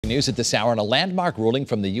news at this hour on a landmark ruling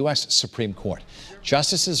from the U.S. Supreme Court.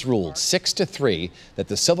 Justices ruled 6-3 that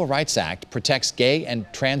the Civil Rights Act protects gay and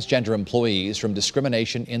transgender employees from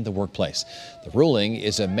discrimination in the workplace. The ruling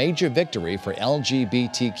is a major victory for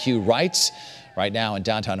LGBTQ rights. Right now in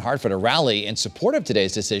downtown Hartford, a rally in support of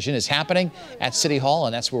today's decision is happening at City Hall,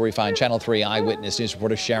 and that's where we find Channel 3 Eyewitness News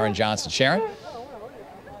reporter Sharon Johnson. Sharon?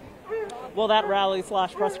 Well, that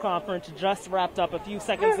rally/press conference just wrapped up a few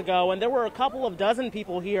seconds ago, and there were a couple of dozen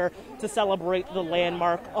people here to celebrate the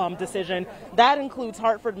landmark decision. That includes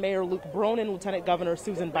Hartford Mayor Luke Bronin, Lieutenant Governor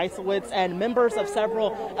Susan Beisowitz, and members of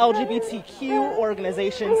several LGBTQ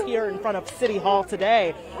organizations here in front of City Hall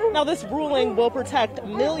today. Now, this ruling will protect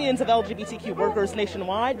millions of LGBTQ workers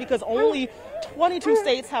nationwide because only 22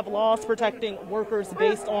 states have laws protecting workers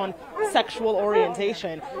based on sexual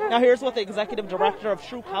orientation. Now, here's what the executive director of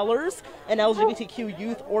True Colors, an LGBTQ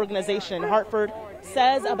youth organization in Hartford,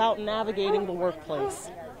 says about navigating the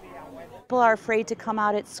workplace. People are afraid to come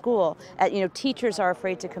out at school. Teachers are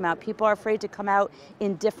afraid to come out. People are afraid to come out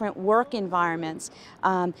in different work environments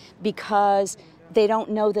because they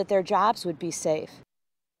don't know that their jobs would be safe.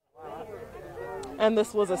 And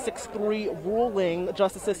this was a 6-3 ruling.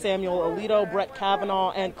 Justices Samuel Alito, Brett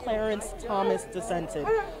Kavanaugh, and Clarence Thomas dissented.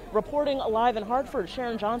 Reporting live in Hartford,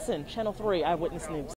 Sharon Johnson, Channel 3 Eyewitness News.